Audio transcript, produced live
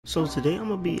So today I'm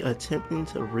gonna be attempting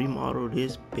to remodel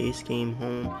this base game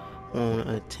home on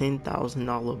a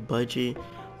 $10,000 budget.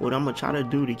 What I'm gonna try to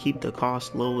do to keep the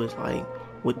cost low is, like,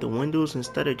 with the windows,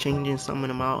 instead of changing some of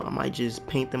them out, I might just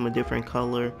paint them a different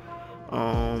color.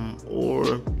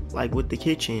 Or like with the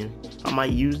kitchen, I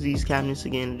might use these cabinets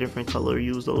again a different color,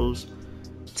 use those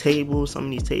tables, some of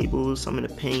these tables, some of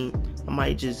the paint, I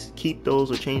might just keep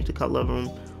those or change the color of them.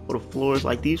 Or the floors,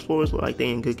 like these floors look like they're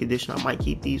in good condition, I might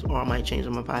keep these, or I might change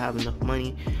them if I have enough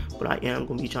money. But I am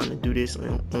going to be trying to do this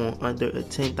on under a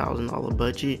 $10,000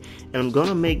 budget, and I'm going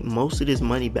to make most of this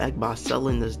money back by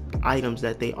selling the items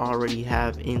that they already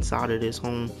have inside of this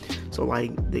home. So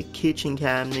like the kitchen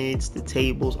cabinets, the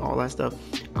tables, all that stuff,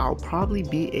 I'll probably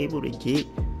be able to get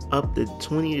up to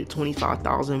 20 to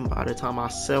 25,000 by the time I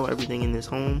sell everything in this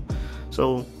home.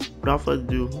 So without further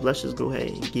ado, let's just go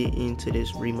ahead and get into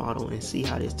this remodel and see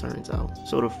how this turns out.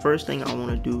 So the first thing I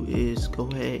want to do is go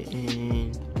ahead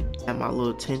and at my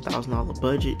little $10,000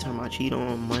 budget, turn my cheat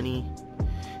on money.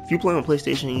 If you play on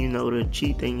PlayStation, you know the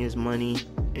cheat thing is money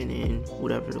and then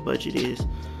whatever the budget is.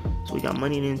 So we got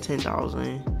money and then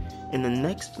 10,000. And the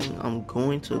next thing I'm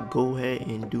going to go ahead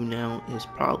and do now is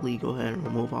probably go ahead and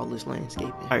remove all this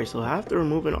landscaping. Alright, so after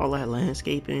removing all that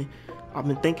landscaping, I've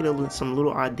been thinking of some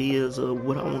little ideas of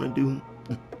what I want to do.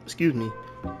 Excuse me,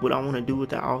 what I want to do with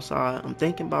the outside. I'm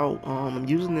thinking about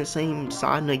using the same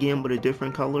siding again, but a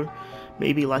different color.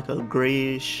 Maybe like a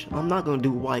grayish. I'm not gonna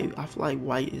do white. I feel like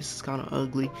white is kind of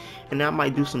ugly, and I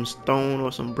might do some stone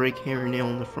or some brick here and there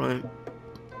on the front.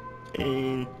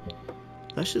 And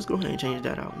let's just go ahead and change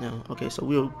that out now. Okay, so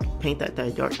we'll paint that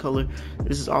dark color.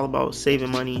 This is all about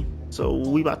saving money. So what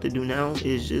we about to do now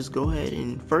is just go ahead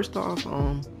and first off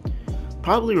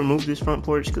probably remove this front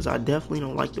porch, because I definitely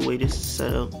don't like the way this is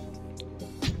set up.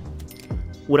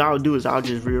 What I'll do is I'll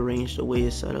just rearrange the way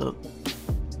it's set up.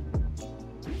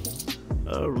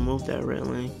 Remove that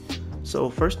railing. So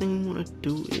first thing we want to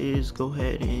do is go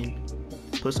ahead and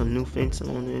put some new fencing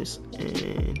on this,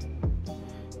 and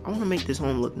I want to make this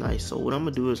home look nice. So what I'm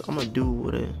gonna do is I'm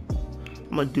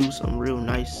gonna do some real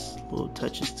nice little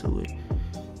touches to it,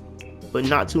 but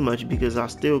not too much, because I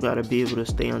still gotta be able to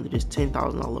stay under this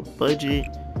 $10,000 budget,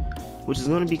 which is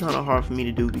gonna be kind of hard for me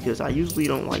to do, because I usually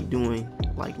don't like doing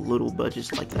like little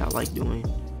budgets like that. I like doing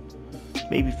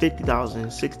maybe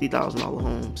 $50,000, $60,000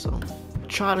 homes. So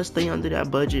try to stay under that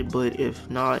budget, but if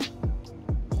not,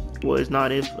 well, it's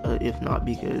not if not,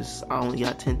 because I only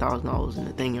got $10,000 in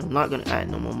the thing, and I'm not gonna add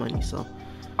no more money. So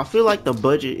I feel like the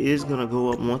budget is gonna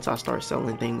go up once I start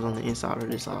selling things on the inside of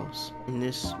this house. And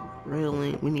this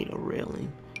railing, we need a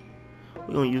railing.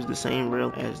 We're gonna use the same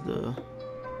rail as the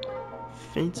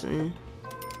fencing.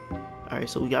 Alright,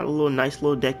 so we got a nice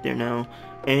little deck there now,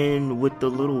 and with the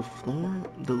little floor,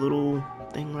 the little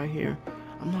thing right here,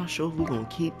 I'm not sure if we're gonna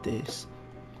keep this.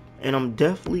 And I'm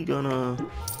definitely gonna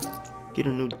get a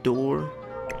new door.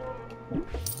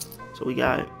 So we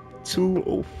got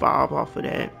 $205 off of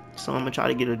that. So I'm gonna try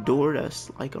to get a door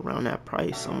that's like around that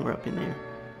price, somewhere up in there.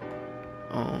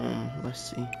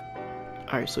 Let's see.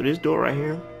 Alright, so this door right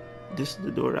here, this is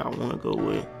the door that I want to go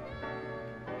with.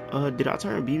 Did I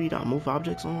turn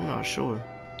bb.moveobjects on? I'm not sure.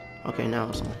 Okay, now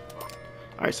it's on.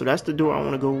 Alright, so that's the door I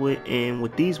want to go with. And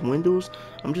with these windows,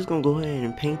 I'm just gonna go ahead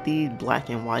and paint these black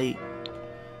and white.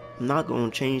 I'm not gonna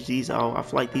change these out. I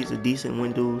feel like these are decent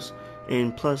windows,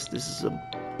 and plus this is a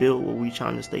build where we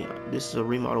trying to stay. This is a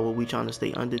remodel where we trying to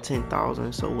stay under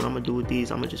 10,000. So what I'm gonna do with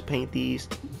these, I'm gonna just paint these,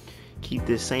 keep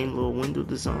this same little window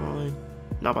design.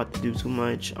 Not about to do too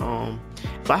much.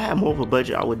 If I had more of a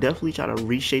budget, I would definitely try to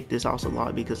reshape this house a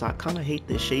lot, because I kind of hate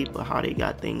the shape of how they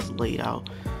got things laid out.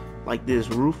 Like this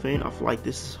roofing, I feel like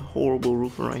this is horrible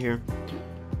roofing right here.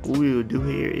 What we will do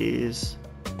here is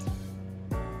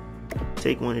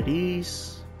take one of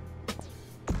these,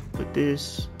 put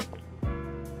this.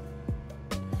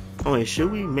 Oh, and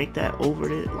should we make that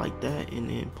over it like that and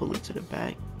then pull it to the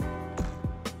back?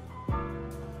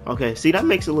 Okay, see, that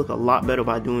makes it look a lot better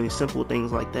by doing simple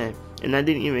things like that, and that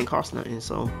didn't even cost nothing.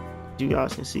 So you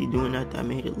guys can see, doing that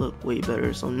made it look way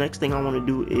better. So next thing I want to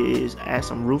do is add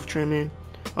some roof trimming.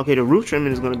 Okay, the roof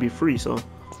trimming is going to be free, so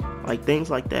like things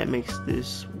like that makes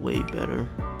this way better.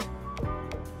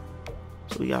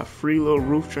 So we got free little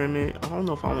roof trimming. I don't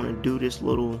know if I want to do this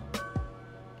little,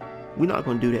 we're not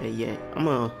going to do that yet. I'm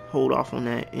going to hold off on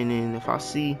that, and then if I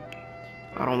see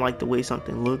I don't like the way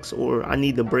something looks, or I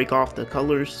need to break off the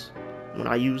colors when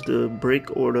I use the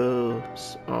brick or the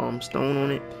stone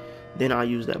on it, then I'll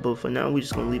use that. But for now, we're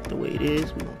just going to leave it the way it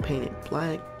is. We're going to paint it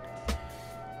black.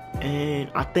 And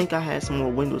I think I had some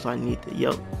more windows I need to,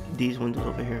 yep, these windows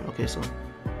over here. Okay, so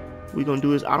we're going to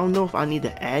do is, I don't know if I need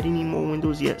to add any more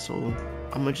windows yet, so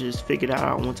I'm gonna just figure that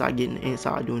out once I get in the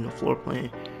inside doing the floor plan.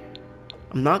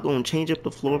 I'm not gonna change up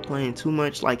the floor plan too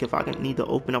much. Like if I need to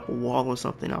open up a wall or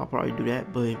something, I'll probably do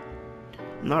that, but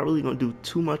I'm not really gonna do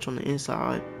too much on the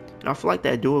inside. And I feel like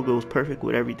that door goes perfect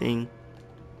with everything.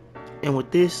 And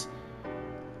with this,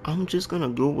 I'm just gonna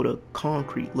go with a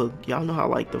concrete look. Y'all know how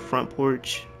like the front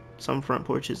porch, some front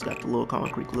porches got the little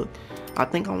concrete look. I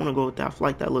think I want to go with that. I feel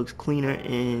like that looks cleaner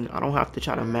and I don't have to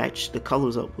try to match the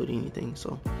colors up with anything.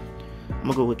 So I'm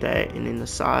gonna go with that. And then the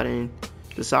siding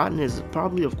is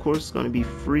probably, of course, gonna be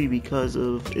free because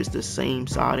of it's the same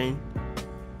siding.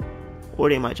 Or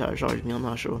they might try to charge me, I'm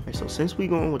not sure. So since we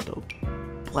going with the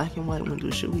black and white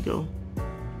windows, should we go?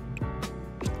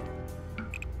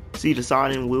 See, the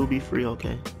siding will be free,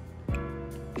 okay.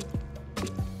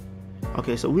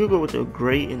 Okay, so we'll go with the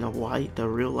gray and the white, the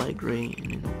real light gray,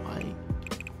 and then the white.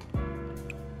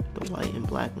 The white and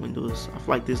black windows. I feel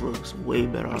like this looks way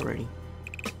better already.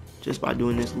 Just by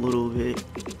doing this little bit.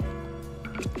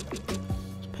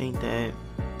 Let's paint that.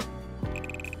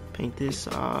 Paint this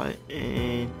side,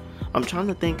 and I'm trying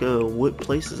to think of what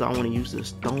places I want to use the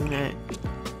stone at.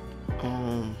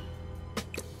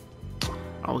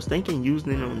 I was thinking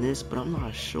using it on this, but I'm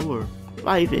not sure. If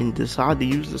I even decide to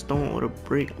use the stone or the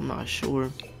brick, I'm not sure.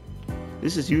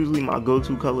 This is usually my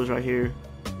go-to colors right here.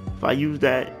 If I use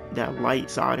that light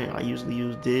siding, I usually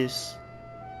use this.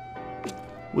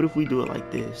 What if we do it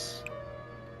like this?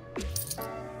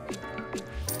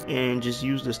 And just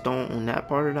use the stone on that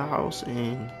part of the house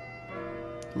and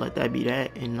let that be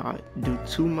that and not do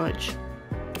too much.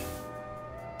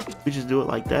 We just do it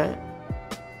like that.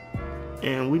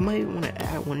 And we might want to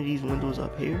add one of these windows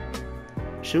up here.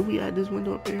 Should we add this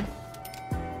window up here?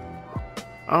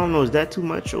 I don't know, is that too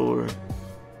much, or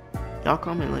y'all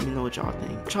comment and let me know what y'all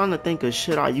think. I'm trying to think of,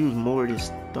 should I use more of this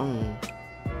stone?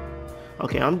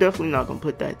 Okay, I'm definitely not gonna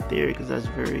put that there because that's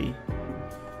very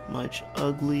much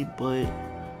ugly, but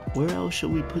where else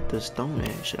should we put the stone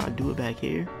at? Should I do it back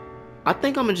here? I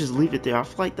think I'm gonna just leave it there. I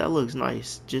feel like that looks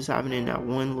nice, just having it in that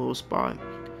one little spot.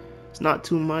 It's not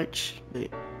too much, but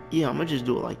yeah, I'm gonna just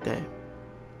do it like that.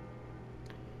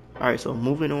 Alright, so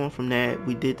moving on from that,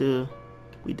 we did that.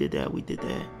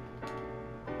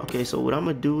 Okay, so what I'm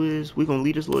gonna do is we're gonna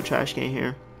leave this little trash can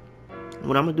here.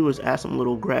 What I'm gonna do is add some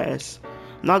little grass.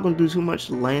 I'm not gonna do too much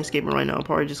landscaping right now. I'm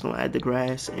probably just gonna add the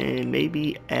grass and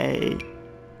maybe add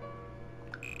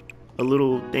a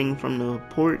little thing from the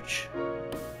porch.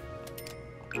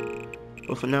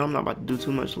 But for now, I'm not about to do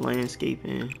too much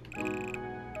landscaping.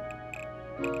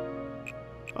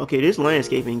 Okay, this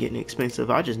landscaping getting expensive.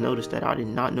 I just noticed that. I did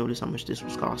not notice how much this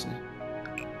was costing.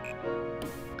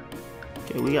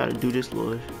 Okay, we gotta do this in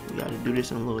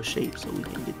a little shape so we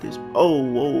can get this. Oh,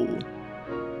 whoa.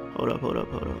 Hold up.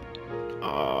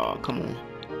 Oh, come on.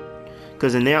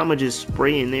 Cause in there, I'm gonna just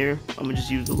spray in there. I'm gonna just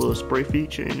use the little spray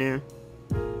feature in there.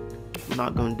 I'm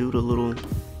not gonna do the little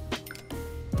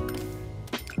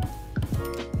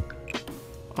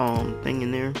thing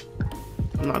in there.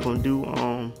 I'm not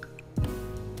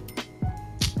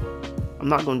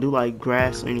gonna do like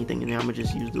grass or anything in there. I'm gonna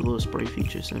just use the little spray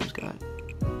feature Sims got.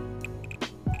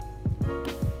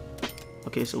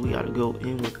 Okay, so we gotta go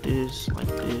in with this like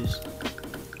this.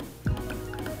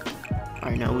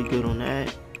 Alright, now we good on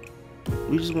that.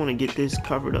 We just want to get this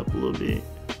covered up a little bit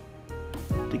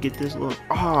to get this look.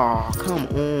 Oh, come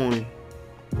on.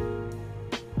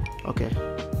 Okay,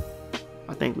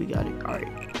 I think we got it.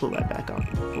 Alright, pull that back out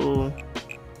to full.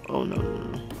 Oh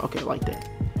no. Okay, like that.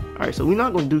 Alright, so we're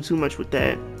not gonna do too much with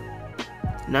that.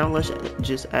 Now let's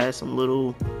just add some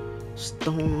little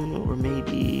stone, or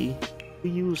maybe we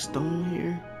use stone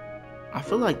here. I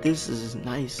feel like this is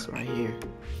nice right here.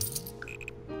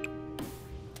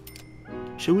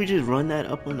 Should we just run that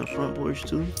up on the front porch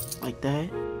too? Like that?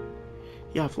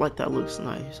 Yeah, I feel like that looks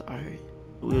nice. Alright,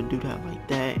 we'll do that like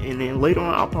that. And then later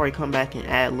on, I'll probably come back and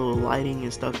add little lighting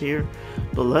and stuff here.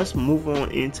 But let's move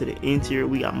on into the interior.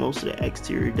 We got most of the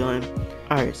exterior done.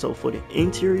 Alright, so for the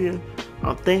interior,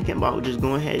 I'm thinking about just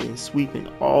going ahead and sweeping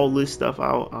all this stuff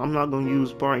out. I'm not going to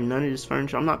use probably none of this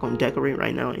furniture. I'm not going to decorate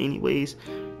right now anyways.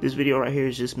 This video right here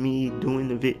is just me doing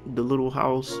the little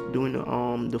house, doing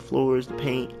the floors, the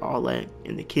paint, all that,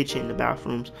 in the kitchen, the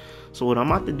bathrooms. So what I'm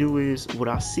about to do is, what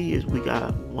I see is we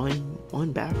got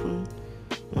one bathroom,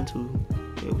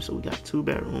 okay, so we got 2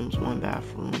 bedrooms, 1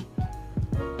 bathroom,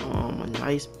 a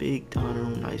nice big dining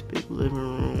room, nice big living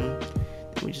room.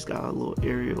 Then we just got a little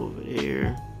area over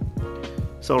there.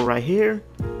 So right here,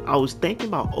 I was thinking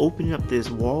about opening up this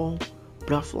wall,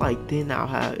 but I feel like then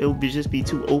it would just be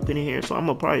too open in here. So I'm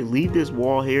gonna probably leave this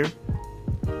wall here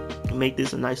and make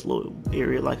this a nice little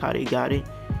area like how they got it.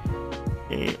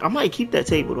 And I might keep that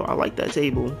table though. I like that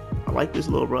table. I like this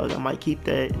little rug. I might keep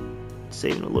that,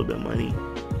 saving a little bit of money.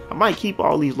 I might keep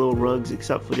all these little rugs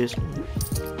except for this one.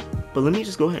 But let me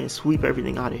just go ahead and sweep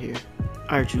everything out of here.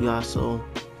 Alright you guys, so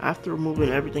after removing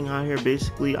everything out of here,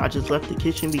 basically I just left the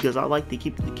kitchen because I like to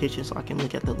keep the kitchen so I can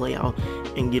look at the layout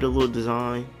and get a little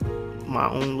design, my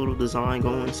own little design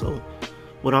going. So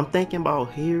what I'm thinking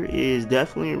about here is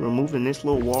definitely removing this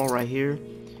little wall right here,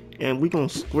 and we're gonna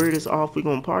square this off. We're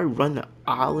gonna probably run the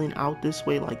island out this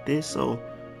way like this. So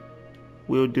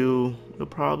we'll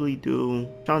probably do,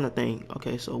 trying to think,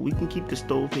 okay, so we can keep the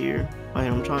stove here.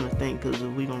 Alright, I'm trying to think, because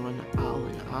if we gonna run the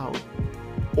island out,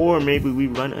 or maybe we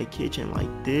run a kitchen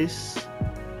like this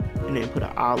and then put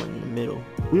an island in the middle.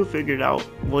 We'll figure it out.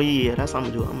 Well, yeah, that's how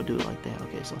I'm gonna do it like that.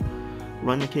 Okay, so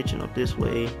run the kitchen up this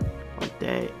way like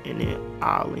that, and then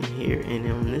island here, and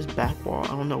then on this back wall, I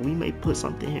don't know, we may put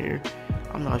something here,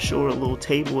 I'm not sure, a little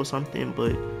table or something.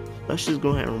 But let's just go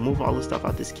ahead and remove all this stuff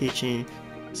out this kitchen,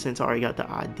 since I already got the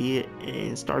idea,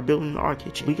 and start building our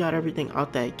kitchen. We got everything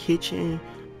out that kitchen,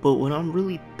 but what I'm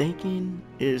really thinking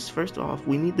is, first off,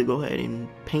 we need to go ahead and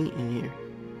paint in here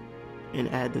and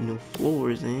add the new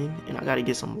floors in, and I gotta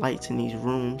get some lights in these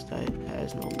rooms that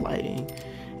has no lighting.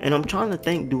 And I'm trying to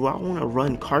think, do I want to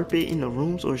run carpet in the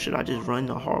rooms, or should I just run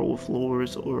the hardwood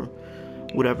floors or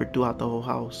whatever throughout the whole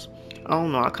house? I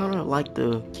don't know. I kind of like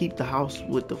to keep the house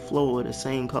with the flow of the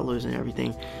same colors and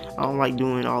everything. I don't like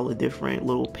doing all the different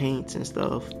little paints and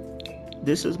stuff.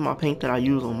 This is my paint that I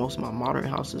use on most of my modern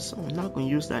houses, so I'm not going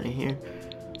to use that in here.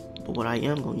 But what I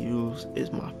am going to use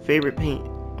is my favorite paint.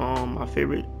 My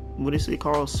favorite, what is it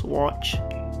called? Swatch.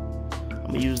 I'm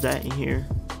going to use that in here.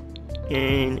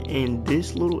 And in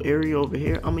this little area over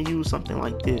here, I'm going to use something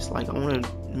like this. Like, I want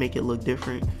to make it look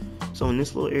different. So in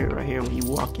this little area right here, when you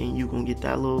walk in, you're going to get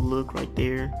that little look right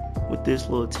there with this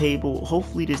little table.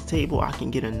 Hopefully this table, I can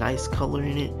get a nice color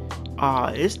in it.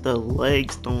 It's the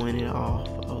legs throwing it off.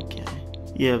 Okay.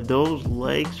 Yeah, if those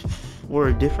legs were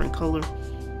a different color,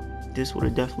 this would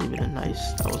have definitely been a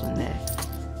nice, that was a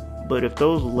net. But if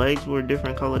those legs were a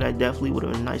different color, that definitely would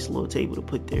have been a nice little table to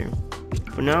put there.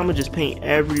 For now, I'm going to just paint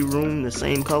every room the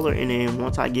same color, and then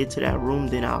once I get to that room,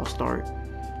 then I'll start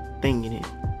thinking it.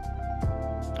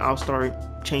 I'll start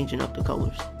changing up the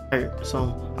colors. Alright,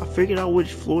 so I figured out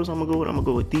which floors I'm gonna go with. I'm gonna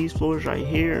go with these floors right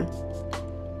here.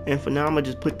 And for now, I'm gonna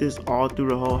just put this all through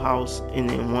the whole house. And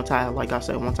then once I, like I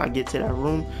said, once I get to that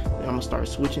room, then I'm gonna start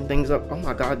switching things up. Oh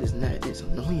my god, this net is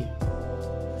annoying.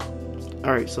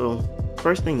 Alright, so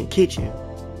first thing, the kitchen.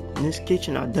 In this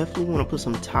kitchen, I definitely want to put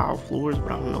some tile floors,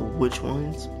 but I don't know which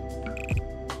ones.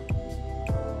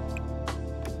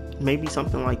 Maybe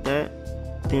something like that.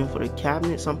 Then for the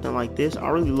cabinet, something like this. I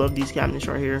really love these cabinets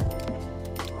right here.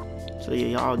 So yeah,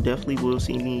 y'all definitely will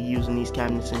see me using these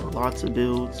cabinets in lots of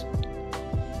builds.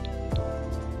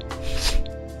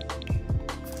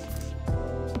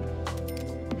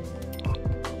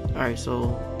 Alright,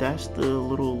 so that's the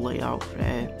little layout for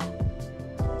that.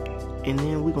 And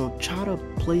then we're gonna try to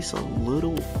place a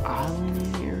little island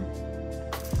in here.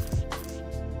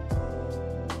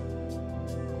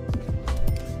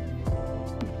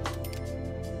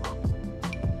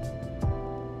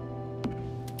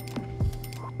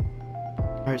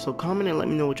 Alright, so comment and let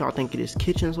me know what y'all think of this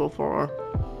kitchen so far.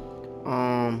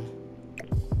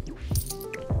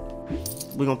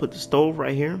 We're gonna put the stove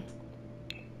right here.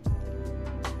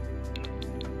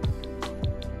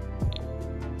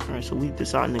 Alright, so we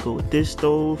decided to go with this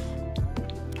stove.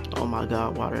 Oh my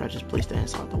god, why did I just place that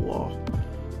inside the wall?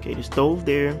 Okay, the stove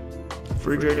there,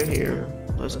 refrigerator here.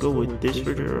 Let's go with this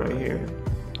refrigerator right here.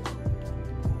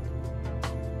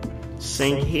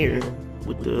 Sink here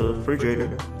with the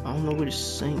refrigerator. I don't know where the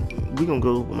sink. We're gonna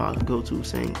go with my go-to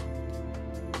sink.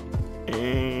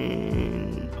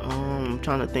 And I'm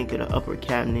trying to think of the upper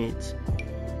cabinets.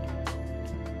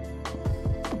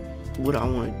 What I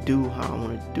want to do, how I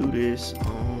want to do this.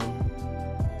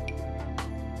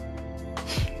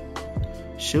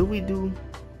 Should we do?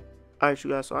 Alright, you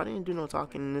guys, so I didn't do no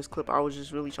talking in this clip. I was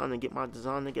just really trying to get my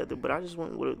design together, but I just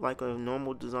went with like a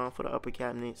normal design for the upper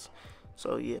cabinets.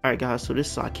 So yeah. Alright guys, so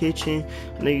this is our kitchen.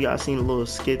 I know you guys seen a little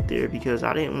skip there because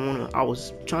I didn't want to, I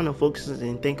was trying to focus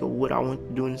and think of what I want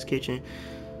to do in this kitchen.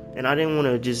 And I didn't want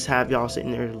to just have y'all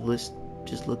sitting there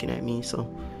just looking at me.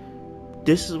 So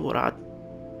this is what I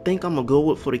think I'm going to go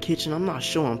with for the kitchen. I'm not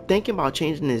sure. I'm thinking about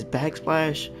changing this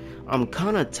backsplash. I'm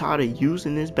kind of tired of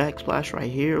using this backsplash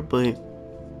right here, but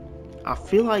I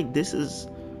feel like this is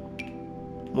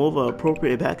more of an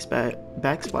appropriate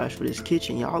backsplash for this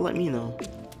kitchen. Y'all let me know.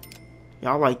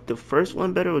 Y'all like the first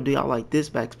one better, or do y'all like this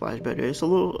backsplash better? It's a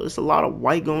lot of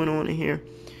white going on in here,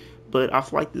 but I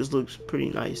feel like this looks pretty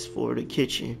nice for the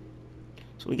kitchen.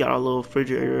 So we got our little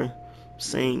refrigerator,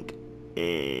 sink,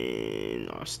 And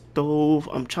our stove,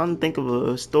 I'm trying to think of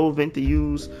a stove vent to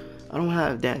use. I don't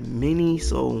have that many,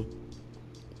 so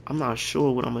I'm not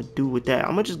sure what I'm gonna do with that.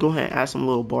 I'm gonna just go ahead and add some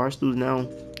little bar stools now,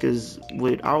 because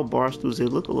without bar stools they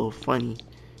look a little funny.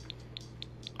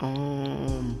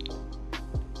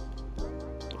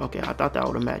 Okay, I thought that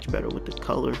would have matched better with the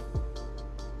color.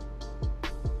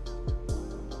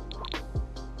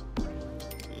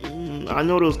 I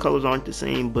know those colors aren't the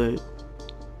same, but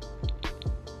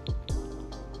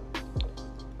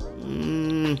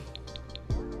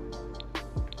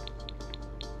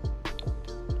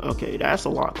okay, that's a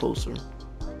lot closer.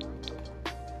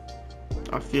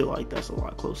 I feel like that's a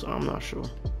lot closer. I'm not sure.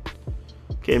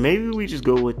 Okay, maybe we just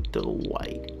go with the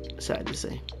white. Sad to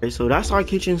say. Okay, so that's our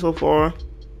kitchen so far.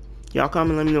 Y'all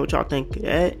comment, let me know what y'all think of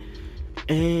that.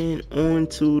 And on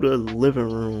to the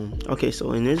living room. Okay,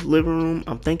 so in this living room,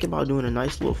 I'm thinking about doing a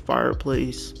nice little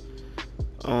fireplace.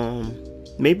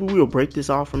 Maybe we'll break this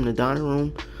off from the dining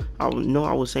room. I know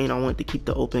I was saying I wanted to keep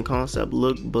the open concept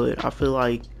look, but I feel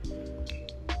like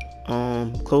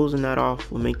closing that off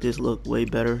will make this look way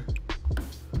better.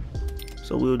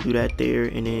 So we'll do that there,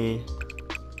 and then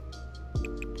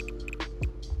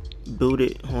build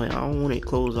it. I don't want it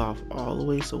closed off all the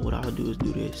way, so what I'll do is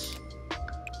do this.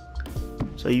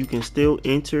 So you can still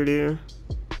enter there,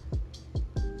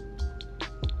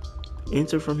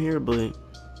 enter from here, but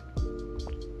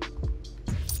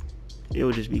it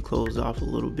will just be closed off a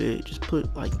little bit. Just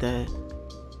put like that,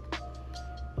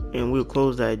 and we'll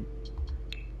close that.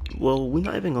 Well, we're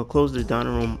not even gonna close the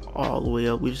dining room all the way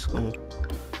up. We're just gonna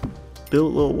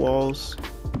build little walls,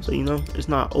 so you know it's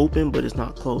not open but it's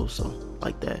not closed. So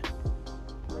like that.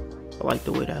 I like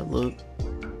the way that look.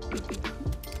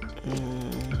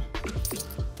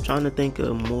 Trying to think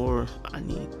of more. I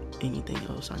need anything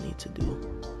else I need to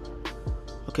do.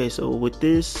 Okay, so with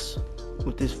this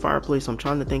fireplace, I'm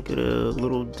trying to think of the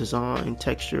little design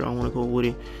texture I want to go with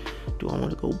it. Do I want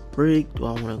to go brick? Do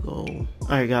I want to go?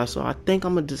 Alright guys, so I think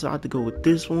I'm gonna decide to go with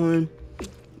this one.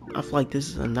 I feel like this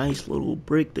is a nice little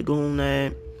brick to go on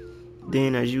that.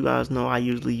 Then, as you guys know, I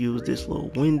usually use this little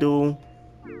window.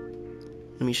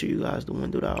 Let me show you guys the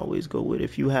window that I always go with.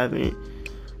 If you haven't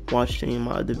watched any of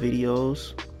my other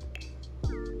videos,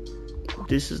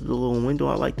 this is the little window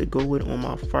I like to go with on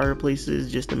my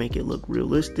fireplaces, just to make it look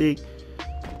realistic.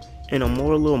 And a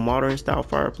more little modern style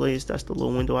fireplace, that's the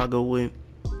little window I go with.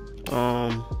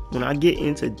 When I get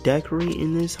into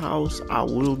decorating this house, I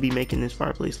will be making this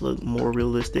fireplace look more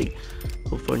realistic,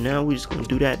 but for now we're just gonna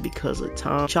do that because of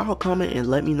time. Y'all comment and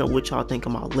let me know what y'all think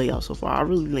of my layout so far. I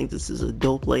really think this is a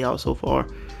dope layout so far.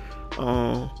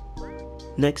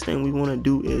 Next thing we want to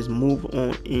do is move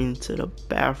on into the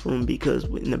bathroom, because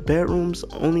in the bedrooms,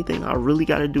 the only thing I really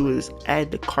got to do is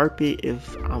add the carpet.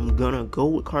 If I'm gonna go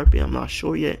with carpet, I'm not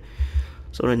sure yet.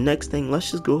 So the next thing,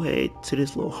 let's just go ahead to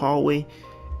this little hallway.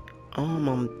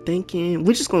 I'm thinking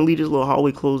we're just gonna leave this little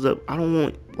hallway closed up. I don't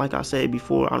want, like I said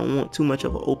before, I don't want too much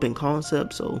of an open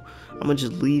concept, so I'm gonna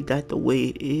just leave that the way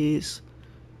it is.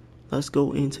 Let's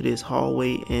go into this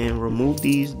hallway and remove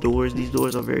these doors. These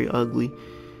doors are very ugly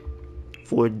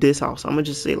for this house. I'm gonna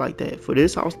just say like that. For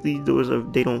this house, these doors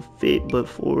they don't fit, but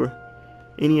for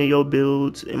any of your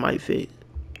builds, it might fit.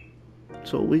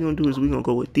 So what we're gonna do is we're gonna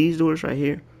go with these doors right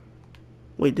here.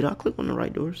 Wait, did I click on the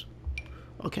right doors?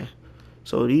 Okay.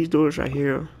 So these doors right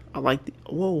here, I like the,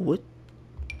 whoa, what?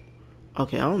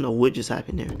 Okay, I don't know what just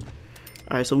happened there.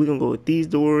 Alright, so we're gonna go with these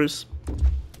doors.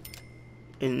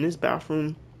 In this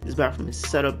bathroom is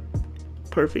set up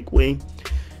perfect way.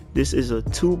 This is a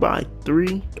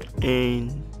 2x3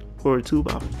 or a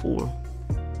 2x4.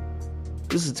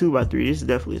 This is a 2x3. This is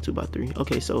definitely a 2x3.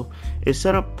 Okay, so it's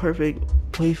set up perfect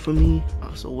way for me.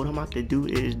 So what I'm about to do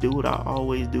is do what I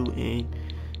always do, and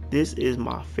this is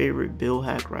my favorite build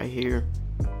hack right here.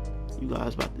 You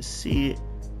guys about to see it.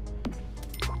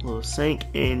 Little sink,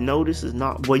 and no, this is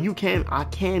not. Well, I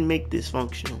can make this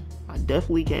functional. I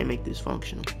definitely can make this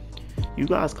functional. You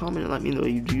guys comment and let me know,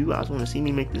 do you guys want to see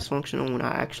me make this functional when I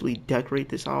actually decorate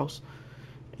this house?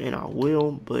 And I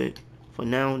will, but for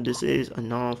now, this is a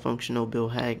non-functional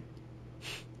build hack.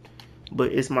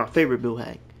 But it's my favorite build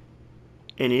hack,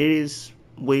 and it is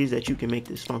ways that you can make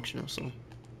this functional. So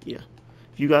yeah,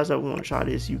 if you guys ever want to try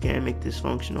this, you can make this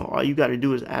functional. All you got to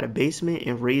do is add a basement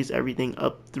and raise everything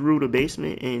up through the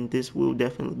basement, and this will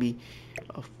definitely be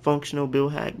a functional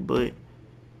build hack. But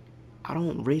I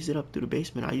don't raise it up through the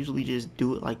basement. I usually just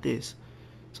do it like this.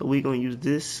 So we're gonna use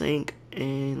this sink,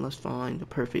 and let's find the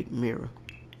perfect mirror.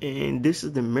 And this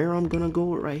is the mirror I'm gonna go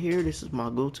with right here. This is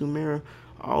my go-to mirror.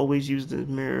 I always use this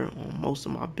mirror on most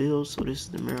of my builds, so this is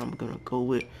the mirror I'm gonna go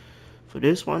with for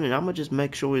this one, and I'm gonna just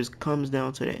make sure it comes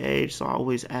down to the edge, so I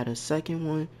always add a second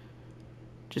one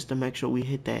just to make sure we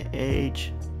hit that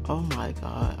edge. Oh my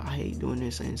god, I hate doing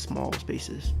this in small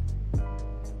spaces.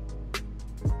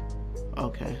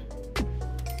 Okay,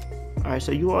 alright,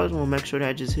 so you always want to make sure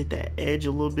that just hit that edge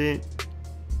a little bit.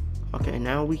 Okay,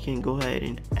 now we can go ahead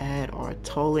and add our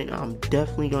toilet. I'm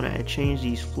definitely gonna change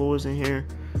these floors in here.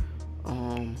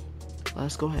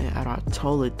 Let's go ahead and add our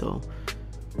toilet though.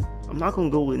 I'm not gonna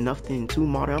go with nothing too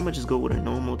modern. I'm gonna just go with a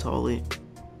normal toilet,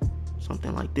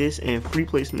 something like this. And free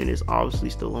placement is obviously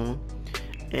still on.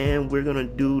 And we're gonna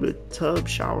do the tub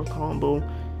shower combo.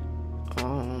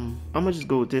 I'm gonna just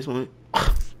go with this one.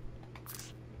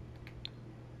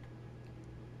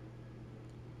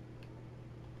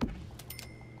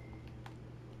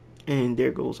 And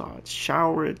there goes our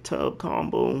shower tub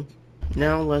combo.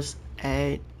 Now let's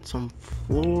add some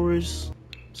floors,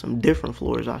 some different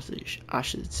floors I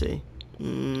should say.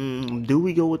 Do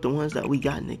we go with the ones that we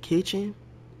got in the kitchen,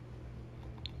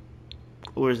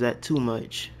 or is that too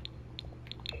much?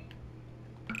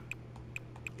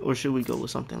 Or should we go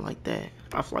with something like that?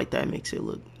 I feel like that makes it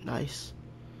look nice.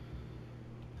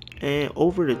 And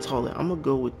over the toilet, I'm gonna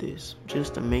go with this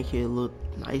just to make it look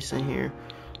nice in here.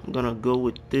 I'm gonna go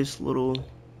with this little,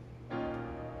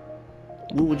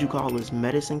 what would you call this,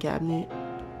 medicine cabinet,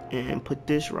 and put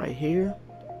this right here.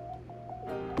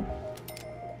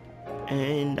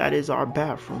 And that is our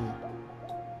bathroom.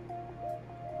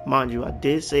 Mind you, I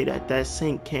did say that that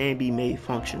sink can be made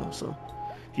functional, so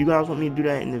if you guys want me to do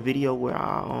that in the video where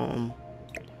I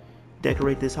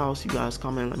decorate this house, you guys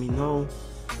comment and let me know.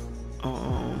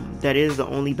 That is the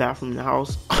only bathroom in the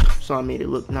house, so I made it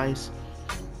look nice.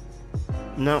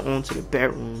 Now on to the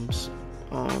bedrooms.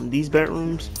 These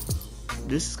bedrooms,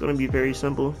 this is gonna be very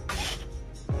simple.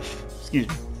 Excuse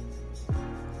me.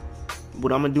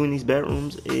 What I'm gonna do in these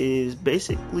bedrooms is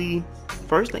basically,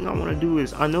 first thing I want to do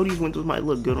is, I know these windows might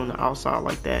look good on the outside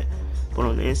like that, but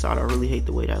on the inside I really hate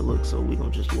the way that looks, so we're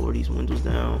gonna just lower these windows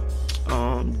down.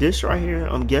 This right here,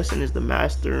 I'm guessing is the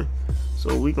master. So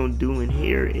what we're gonna do in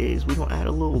here is we're gonna add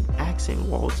a little accent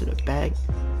wall to the back.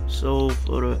 So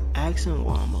for the accent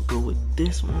wall, I'm gonna go with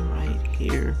this one right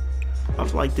here. I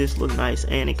feel like this look nice,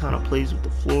 and it kind of plays with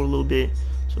the floor a little bit.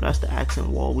 So that's the accent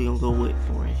wall we're gonna go with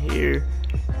for here.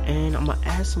 And I'm gonna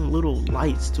add some little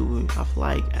lights to it. I feel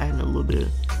like adding a little bit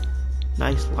of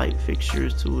nice light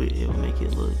fixtures to it, it'll make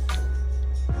it look,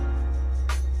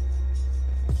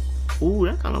 ooh,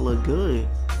 that kind of look good.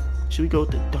 Should we go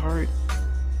with the dark,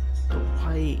 the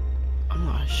white? I'm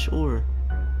not sure.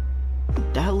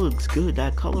 That looks good.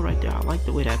 That color right there, I like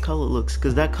the way that color looks,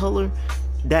 because that color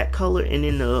and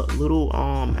then the little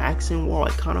accent wall,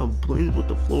 it kind of blends with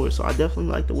the floor, so I definitely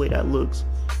like the way that looks.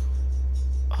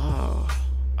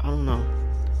 I don't know,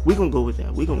 we're gonna go with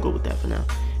that. We're gonna go with that for now.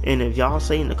 And if y'all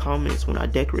say in the comments when I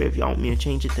decorate, if y'all want me to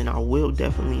change it, then I will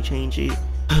definitely change it.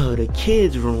 The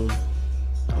kids room,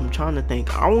 I'm trying to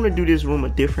think. I want to do this room a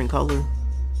different color.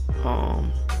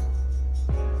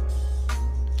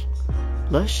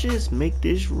 Let's just make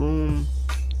this room,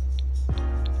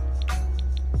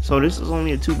 so this is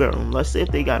only a 2-bedroom. Let's say if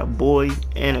they got a boy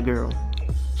and a girl.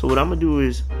 So what I'm gonna do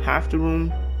is half the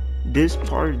room, this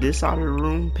part, this side of the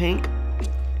room pink,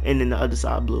 and then the other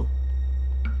side blue.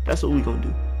 That's what we're gonna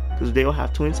do, because they'll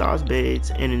have twin size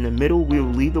beds, and in the middle we'll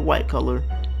leave the white color,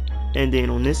 and then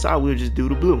on this side we'll just do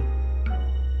the blue,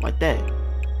 like that.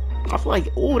 I feel like,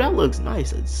 oh, that looks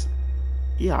nice.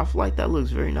 Yeah, I feel like that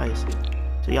looks very nice.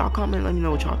 So y'all comment, let me know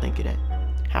what y'all think of that.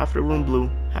 Half of the room blue,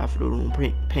 half of the room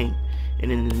pink,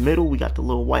 and in the middle we got the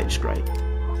little white stripe,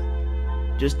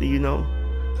 just to, you know,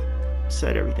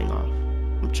 set everything off.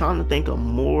 I'm trying to think of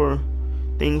more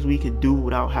things we could do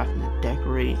without having to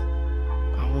decorate.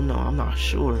 I don't know, I'm not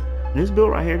sure. And this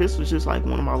build right here, this was just like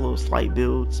one of my little slight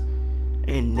builds.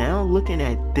 And now looking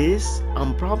at this,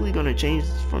 I'm probably gonna change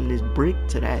from this brick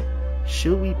to that.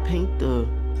 Should we paint the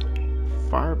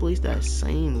fireplace that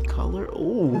same color?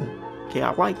 Oh, okay,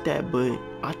 I like that, but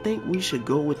I think we should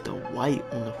go with the white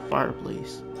on the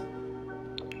fireplace,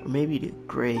 or maybe the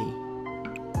gray.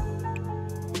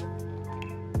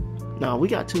 Nah, we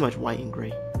got too much white and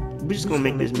gray. We're just gonna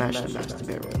make this match the master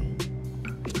bedroom.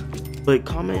 But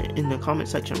comment in the comment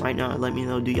section right now and let me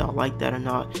know, do y'all like that or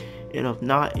not? And if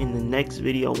not, in the next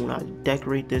video when I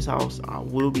decorate this house, I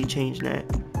will be changing that.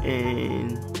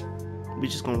 And we're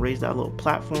just gonna raise that little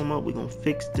platform up. We're gonna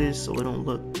fix this so it don't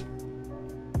look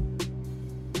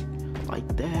like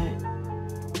that.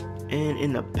 And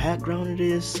in the background of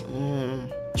this,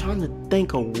 trying to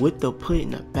think of what to put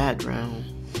in the background.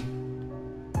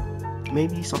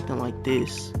 Maybe something like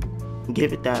this.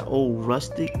 Give it that old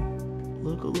rustic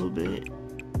look a little bit.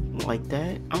 like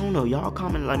that. I don't know, y'all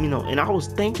comment, let me know. And I was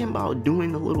thinking about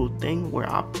doing a little thing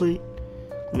where I put,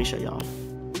 let me show y'all.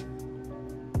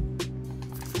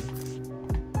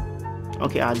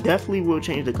 Okay, I definitely will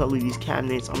change the color of these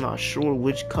cabinets. I'm not sure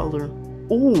which color.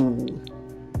 Ooh.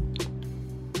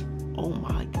 Oh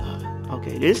my god.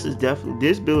 Okay, this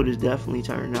build is definitely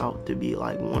turning out to be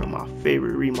like one of my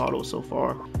favorite remodels so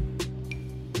far.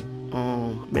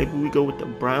 Maybe we go with the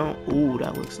brown. Ooh,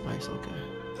 that looks nice. Okay.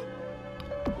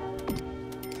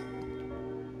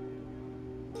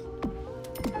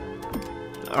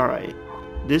 All right,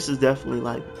 this is definitely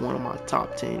like one of my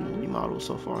top 10 remodels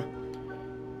so far.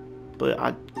 But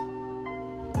I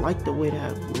like the way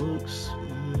that looks.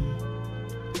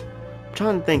 I'm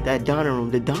trying to think, that dining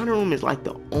room. The dining room is like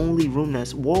the only room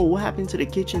that's. Whoa! What happened to the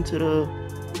kitchen to the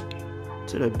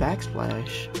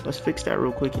backsplash? Let's fix that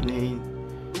real quick, and then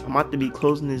I'm about to be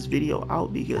closing this video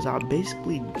out because I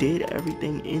basically did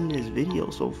everything in this video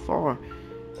so far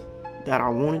that I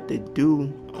wanted to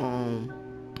do.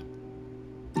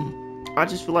 I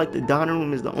just feel like the dining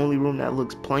room is the only room that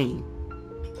looks plain.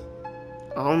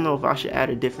 I don't know if I should add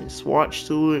a different swatch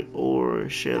to it, or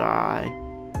should I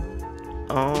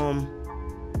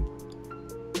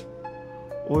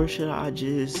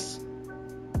just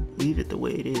leave it the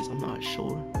way it is? I'm not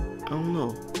sure. I don't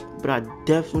know. But I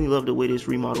definitely love the way this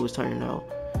remodel is turning out.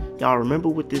 Y'all remember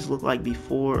what this looked like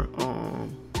before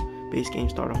base game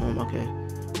starter home? Okay.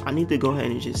 I need to go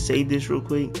ahead and just save this real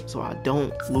quick so I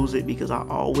don't lose it, because I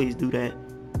always do that.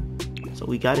 So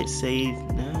we got it saved.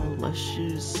 Now let's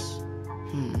just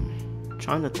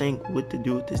trying to think what to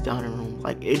do with this dining room.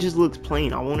 Like, it just looks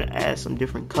plain. I want to add some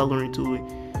different coloring to it.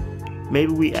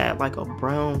 Maybe we add like a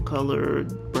brown color,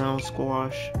 brown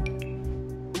swatch.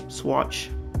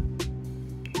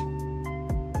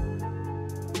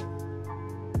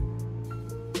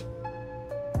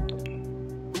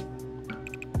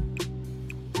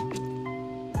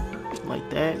 Like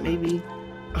that, maybe.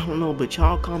 I don't know, but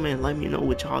y'all comment and let me know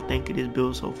what y'all think of this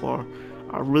build so far.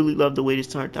 I really love the way this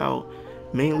turned out.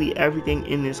 Mainly everything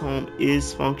in this home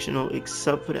is functional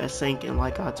except for that sink, and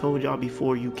like I told y'all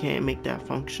before, you can't make that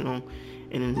functional.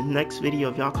 And in the next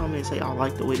video, if y'all comment and say I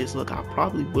like the way this look, I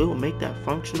probably will make that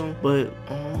functional. But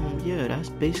yeah, that's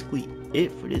basically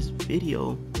it for this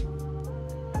video.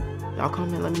 Y'all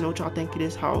comment, let me know what y'all think of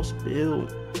this house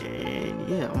build. And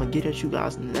yeah, I'm gonna get at you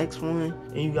guys in the next one.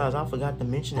 And you guys, I forgot to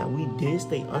mention that we did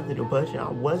stay under the budget. I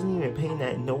wasn't even paying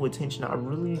that no attention. I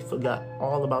really forgot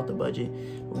all about the budget.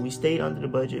 When we stayed under the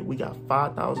budget, we got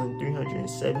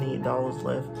 $5,378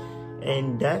 left.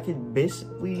 And that could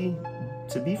basically,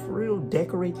 to be for real,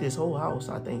 decorate this whole house,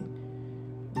 I think.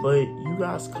 But you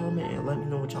guys comment and let me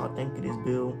know what y'all think of this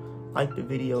build. Like the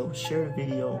video, share the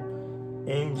video.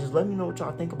 And just let me know what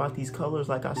y'all think about these colors.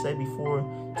 Like I said before,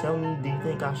 tell me, do you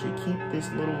think I should keep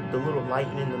the little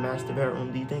lighting in the master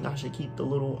bedroom? Do you think I should keep the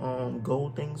little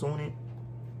gold things on it?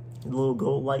 The little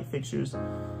gold light fixtures.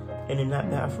 And in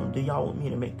that bathroom, do y'all want me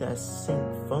to make that sink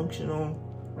functional?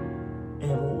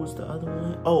 And what was the other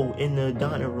one? Oh, in the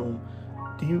dining room.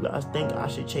 Do you guys think I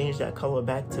should change that color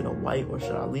back to the white, or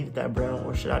should I leave it that brown,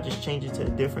 or should I just change it to a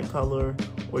different color,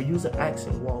 or use an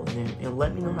accent wall in there? And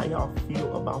let me know how y'all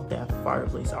feel about that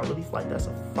fireplace. I really feel like that's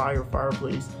a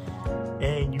fireplace,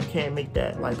 and you can't make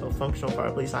that like a functional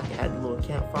fireplace. I can add the little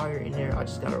campfire in there. I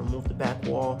just gotta remove the back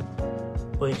wall.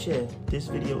 But yeah, this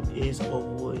video is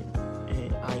over with,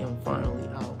 and I am finally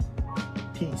out.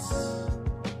 Peace.